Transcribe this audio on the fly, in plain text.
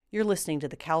You're listening to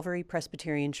the Calvary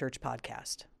Presbyterian Church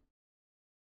podcast.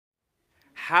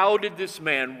 How did this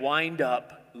man wind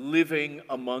up living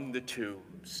among the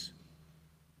tombs?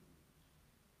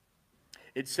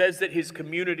 It says that his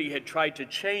community had tried to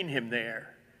chain him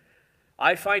there.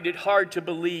 I find it hard to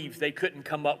believe they couldn't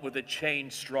come up with a chain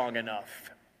strong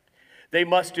enough. They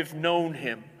must have known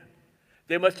him.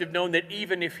 They must have known that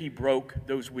even if he broke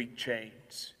those weak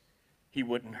chains, he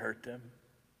wouldn't hurt them.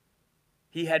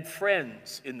 He had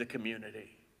friends in the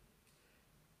community,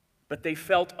 but they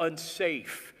felt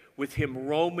unsafe with him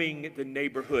roaming the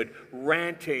neighborhood,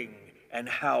 ranting and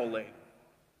howling.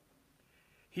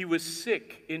 He was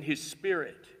sick in his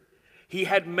spirit. He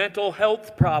had mental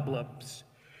health problems,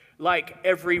 like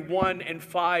every 1 in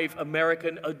 5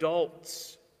 American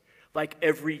adults, like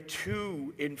every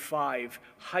 2 in 5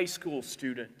 high school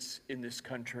students in this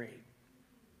country.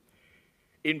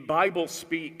 In Bible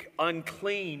speak,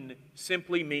 unclean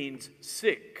simply means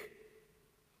sick.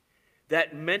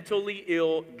 That mentally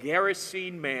ill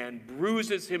Gerasene man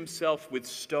bruises himself with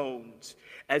stones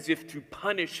as if to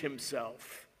punish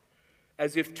himself,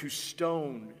 as if to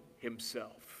stone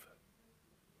himself.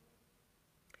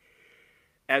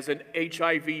 As an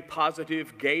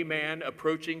HIV-positive gay man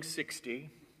approaching 60,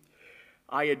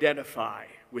 I identify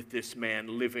with this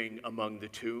man living among the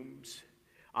tombs.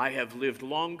 I have lived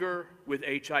longer with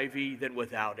HIV than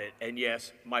without it, and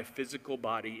yes, my physical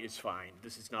body is fine.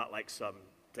 This is not like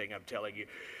something I'm telling you.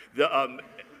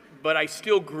 But I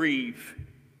still grieve.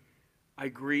 I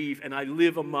grieve, and I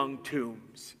live among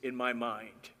tombs in my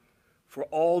mind for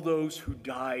all those who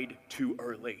died too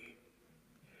early.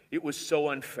 It was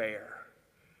so unfair,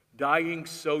 dying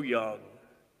so young,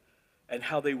 and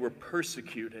how they were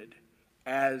persecuted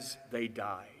as they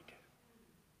died.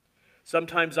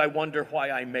 Sometimes I wonder why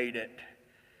I made it.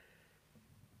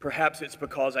 Perhaps it's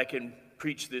because I can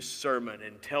preach this sermon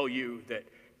and tell you that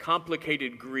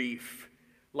complicated grief,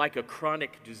 like a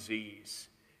chronic disease,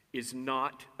 is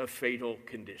not a fatal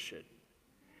condition.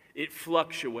 It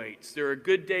fluctuates. There are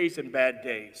good days and bad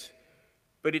days,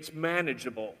 but it's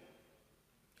manageable.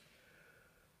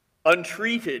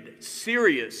 Untreated,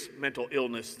 serious mental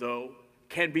illness, though,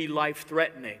 can be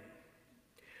life-threatening.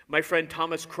 My friend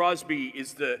Thomas Crosby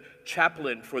is the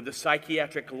chaplain for the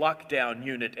psychiatric lockdown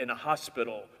unit in a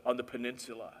hospital on the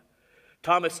peninsula.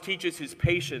 Thomas teaches his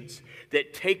patients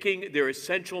that taking their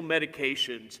essential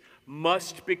medications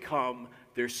must become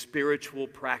their spiritual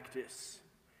practice.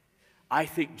 I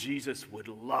think Jesus would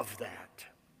love that.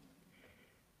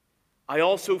 I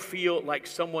also feel like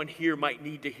someone here might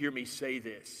need to hear me say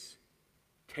this.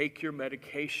 Take your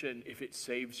medication if it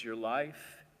saves your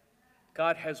life.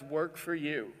 God has work for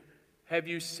you. Have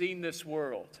you seen this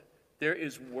world? There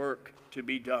is work to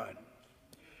be done.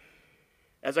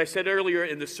 As I said earlier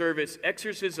in the service,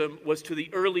 exorcism was to the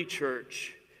early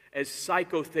church as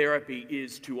psychotherapy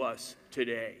is to us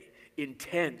today.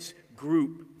 Intense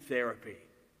group therapy.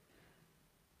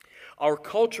 Our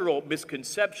cultural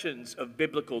misconceptions of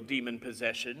biblical demon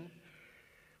possession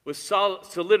was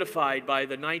solidified by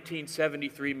the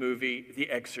 1973 movie The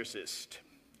Exorcist,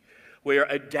 where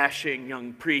a dashing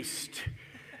young priest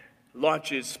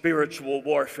launches spiritual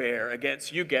warfare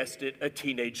against, you guessed it, a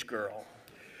teenage girl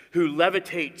who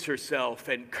levitates herself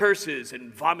and curses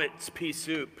and vomits pea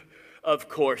soup. Of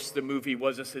course, the movie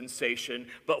was a sensation,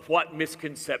 but what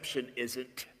misconception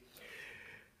isn't?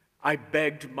 I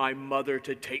begged my mother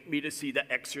to take me to see The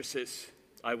Exorcist.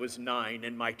 I was 9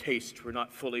 and my tastes were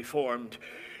not fully formed.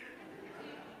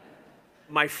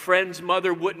 My friend's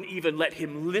mother wouldn't even let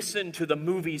him listen to the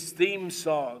movie's theme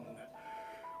song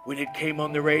when it came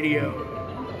on the radio.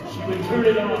 She would turn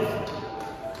it off.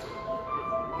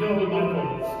 No,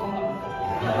 Michael, stop.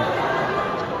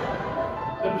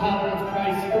 The power of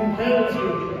Christ compels you.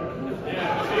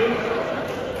 Yeah, see?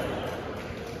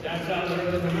 That's how they're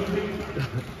in the movie.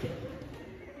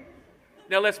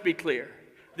 Now let's be clear.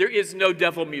 There is no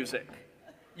devil music.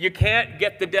 You can't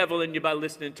get the devil in you by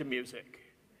listening to music.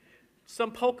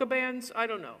 Some polka bands, I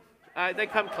don't know. They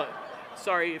come close.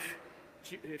 Sorry if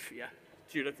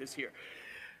Judith is here.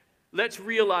 Let's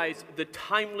realize the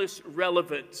timeless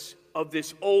relevance of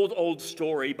this old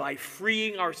story by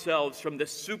freeing ourselves from the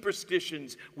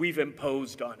superstitions we've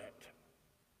imposed on it.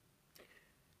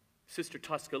 Sister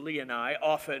Toscalia and I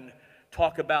often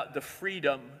talk about the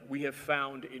freedom we have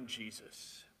found in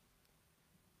Jesus.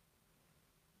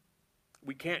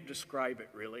 We can't describe it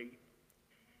really.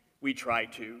 We try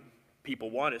to.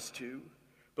 People want us to.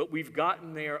 But we've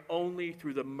gotten there only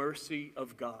through the mercy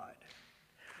of God.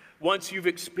 Once you've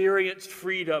experienced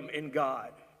freedom in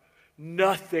God,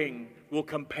 nothing will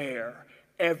compare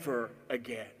ever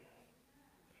again.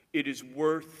 It is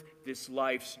worth this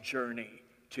life's journey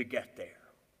to get there.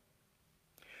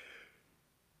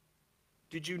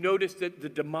 Did you notice that the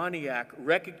demoniac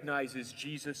recognizes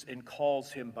Jesus and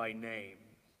calls him by name?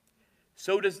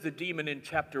 So does the demon in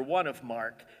chapter 1 of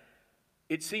Mark.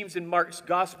 It seems in Mark's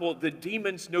gospel, the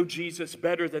demons know Jesus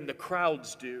better than the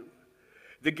crowds do.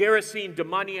 The Gerasene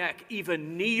demoniac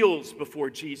even kneels before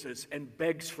Jesus and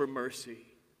begs for mercy.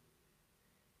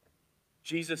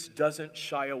 Jesus doesn't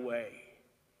shy away.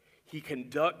 He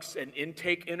conducts an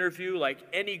intake interview like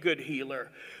any good healer,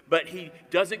 but he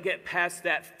doesn't get past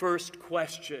that first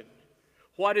question.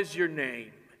 What is your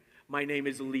name? My name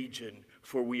is Legion,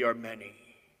 for we are many.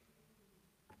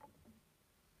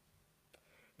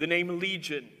 The name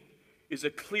Legion is a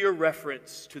clear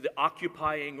reference to the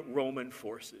occupying Roman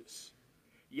forces.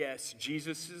 Yes,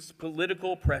 Jesus'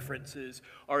 political preferences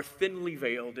are thinly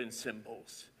veiled in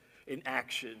symbols, in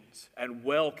actions, and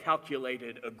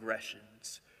well-calculated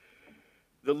aggressions.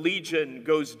 The legion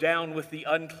goes down with the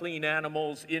unclean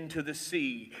animals into the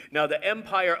sea. Now, the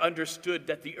empire understood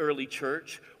that the early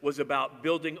church was about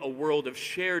building a world of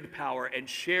shared power and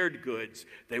shared goods.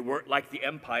 They weren't like the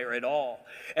empire at all.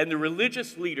 And the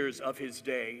religious leaders of his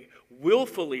day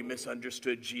willfully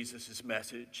misunderstood Jesus'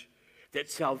 message, that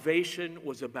salvation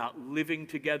was about living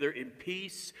together in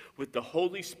peace with the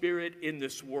Holy Spirit in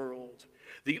this world.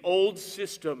 The old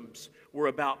systems were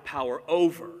about power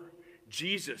over.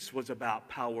 Jesus was about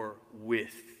power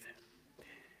with.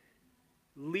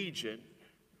 Legion,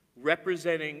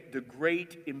 representing the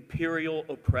great imperial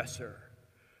oppressor,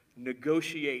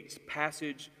 negotiates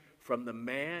passage from the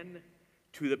man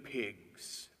to the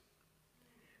pigs.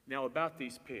 Now, about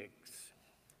these pigs.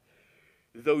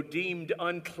 Though deemed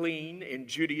unclean in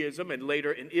Judaism and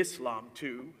later in Islam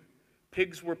too,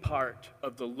 pigs were part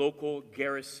of the local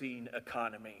Gerasene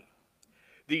economy.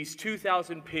 These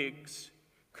 2,000 pigs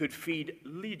could feed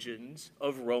legions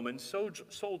of Roman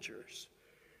soldiers.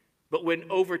 But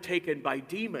when overtaken by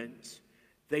demons,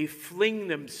 they fling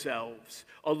themselves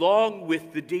along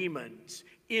with the demons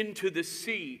into the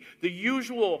sea. The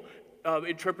usual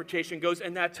interpretation goes,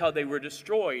 and that's how they were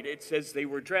destroyed. It says they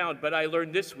were drowned. But I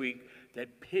learned this week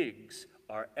that pigs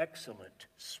are excellent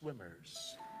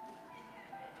swimmers.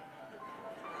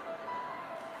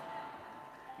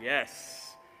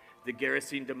 Yes, the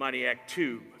Gerasene demoniac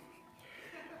too.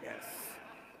 Yes.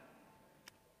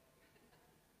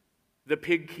 The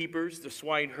pig keepers, the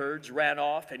swineherds, ran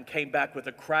off and came back with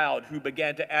a crowd who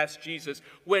began to ask Jesus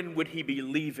when would he be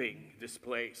leaving this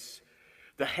place.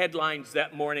 The headlines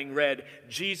that morning read,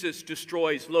 "Jesus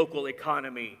destroys local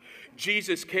economy.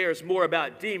 Jesus cares more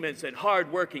about demons than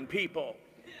hard-working people."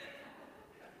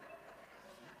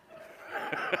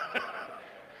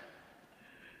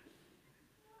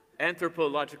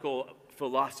 Anthropological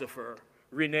philosopher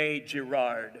René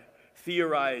Girard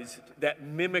theorized that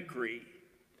mimicry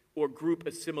or group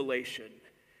assimilation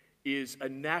is a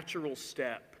natural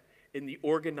step in the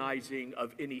organizing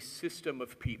of any system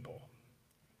of people.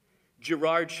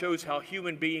 Girard shows how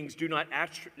human beings do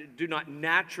not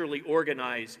naturally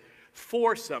organize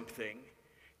for something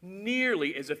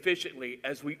nearly as efficiently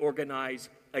as we organize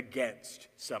against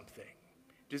something.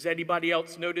 Does anybody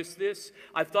else notice this?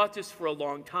 I've thought this for a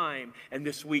long time, and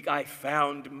this week I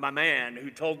found my man who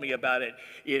told me about it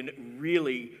in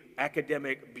really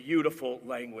academic, beautiful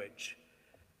language.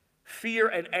 Fear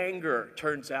and anger,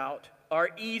 turns out,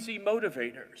 are easy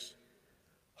motivators.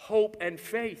 Hope and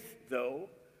faith, though,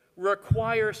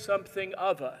 require something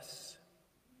of us.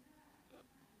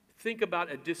 Think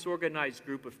about a disorganized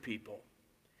group of people.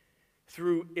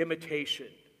 Through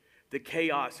imitation, the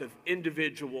chaos of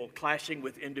individual clashing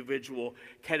with individual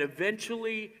can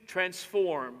eventually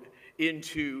transform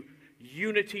into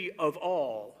unity of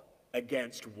all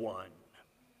against one.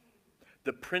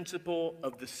 The principle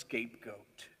of the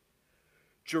scapegoat.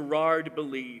 Girard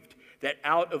believed that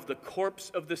out of the corpse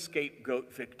of the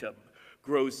scapegoat victim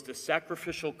grows the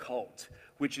sacrificial cult,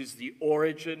 which is the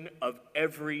origin of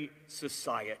every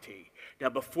society. Now,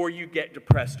 before you get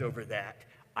depressed over that,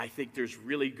 I think there's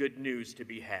really good news to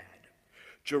be had.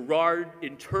 Girard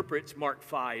interprets Mark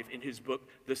 5 in his book,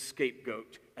 The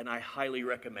Scapegoat, and I highly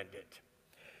recommend it.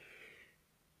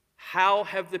 How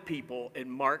have the people in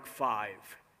Mark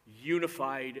 5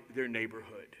 unified their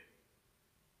neighborhood?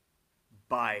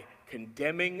 By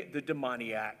condemning the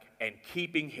demoniac and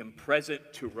keeping him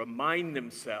present to remind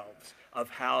themselves of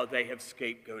how they have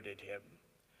scapegoated him.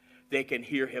 They can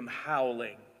hear him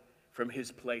howling from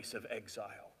his place of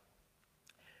exile.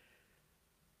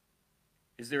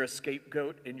 Is there a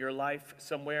scapegoat in your life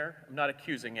somewhere? I'm not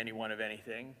accusing anyone of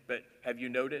anything, but have you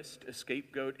noticed a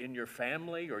scapegoat in your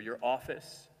family or your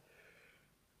office?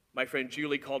 My friend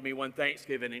Julie called me one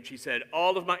Thanksgiving and she said,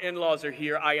 all of my in-laws are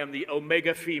here. I am the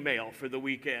omega female for the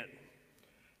weekend.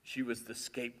 She was the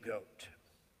scapegoat.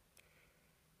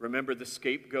 Remember the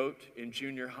scapegoat in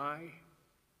junior high?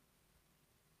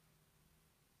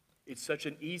 It's such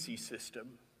an easy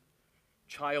system,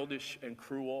 childish and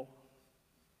cruel.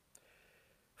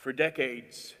 For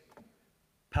decades,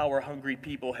 power-hungry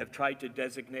people have tried to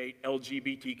designate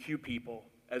LGBTQ people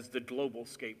as the global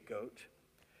scapegoat.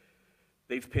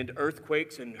 They've pinned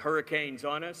earthquakes and hurricanes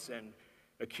on us and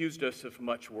accused us of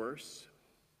much worse.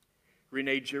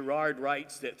 René Girard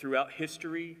writes that throughout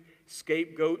history,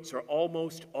 scapegoats are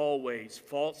almost always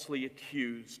falsely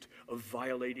accused of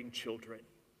violating children.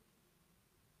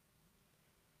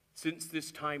 Since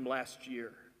this time last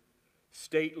year,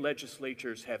 state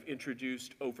legislatures have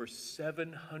introduced over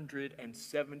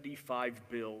 775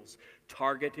 bills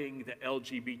targeting the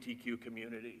LGBTQ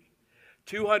community.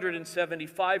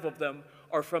 275 of them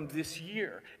are from this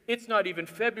year. It's not even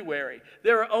February.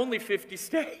 There are only 50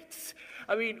 states.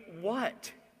 I mean,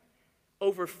 what?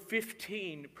 Over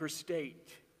 15 per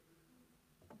state.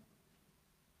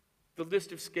 The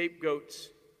list of scapegoats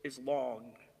is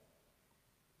long.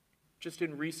 Just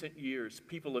in recent years,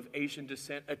 people of Asian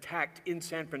descent attacked in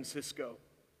San Francisco.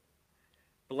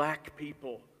 Black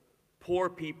people, poor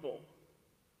people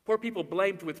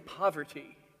blamed with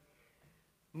poverty,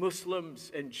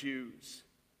 Muslims and Jews,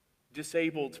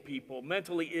 disabled people,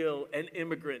 mentally ill, and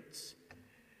immigrants.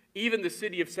 Even the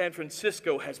city of San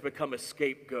Francisco has become a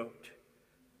scapegoat.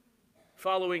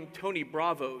 Following Tony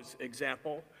Bravo's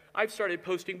example, I've started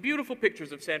posting beautiful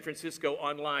pictures of San Francisco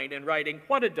online and writing,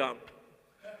 "What a dump."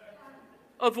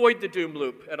 Avoid the doom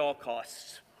loop at all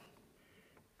costs.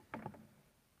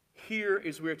 Here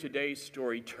is where today's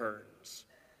story turns.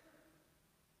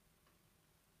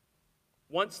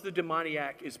 Once the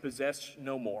demoniac is possessed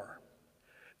no more,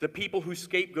 the people who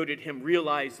scapegoated him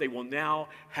realize they will now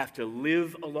have to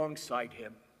live alongside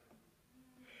him.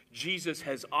 Jesus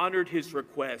has honored his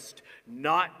request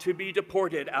not to be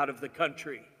deported out of the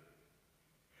country.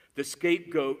 The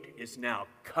scapegoat is now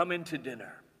coming to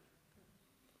dinner.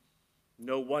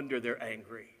 No wonder they're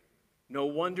angry. No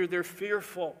wonder they're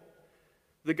fearful.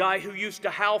 The guy who used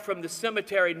to howl from the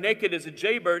cemetery naked as a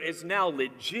jaybird is now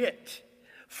legit,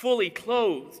 fully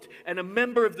clothed, and a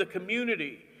member of the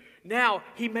community. Now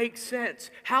he makes sense.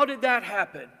 How did that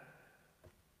happen?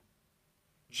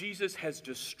 Jesus has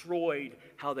destroyed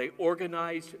how they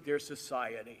organized their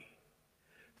society.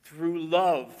 Through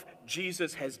love,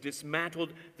 Jesus has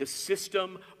dismantled the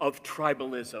system of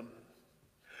tribalism.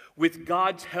 With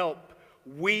God's help,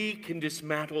 we can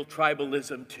dismantle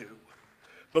tribalism too,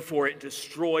 before it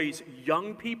destroys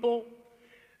young people,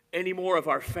 any more of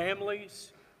our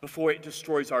families, before it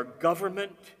destroys our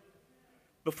government,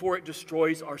 before it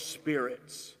destroys our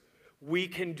spirits. We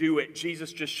can do it.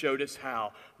 Jesus just showed us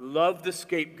how. Love the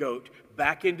scapegoat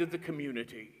back into the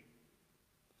community,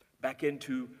 back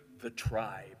into the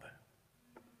tribe.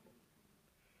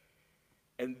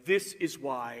 And this is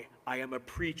why I am a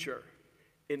preacher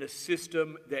in a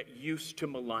system that used to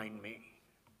malign me.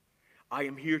 I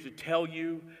am here to tell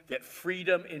you that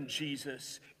freedom in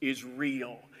Jesus is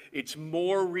real. It's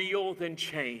more real than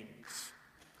chains.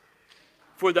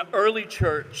 For the early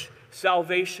church,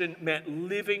 salvation meant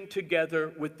living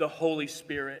together with the Holy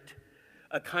Spirit,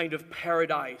 a kind of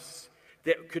paradise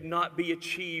that could not be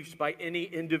achieved by any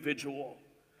individual.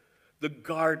 The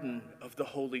garden of the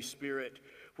Holy Spirit,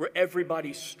 where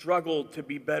everybody struggled to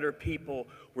be better people,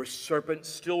 where serpents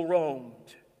still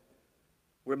roamed,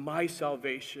 where my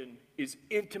salvation is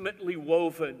intimately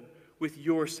woven with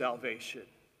your salvation.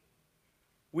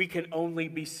 We can only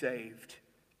be saved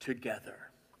together.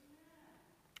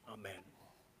 Amen.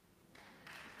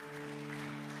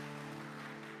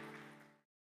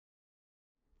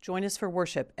 Join us for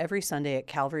worship every Sunday at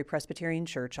Calvary Presbyterian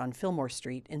Church on Fillmore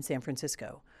Street in San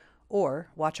Francisco, or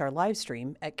watch our live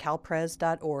stream at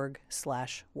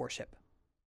calpres.org/worship.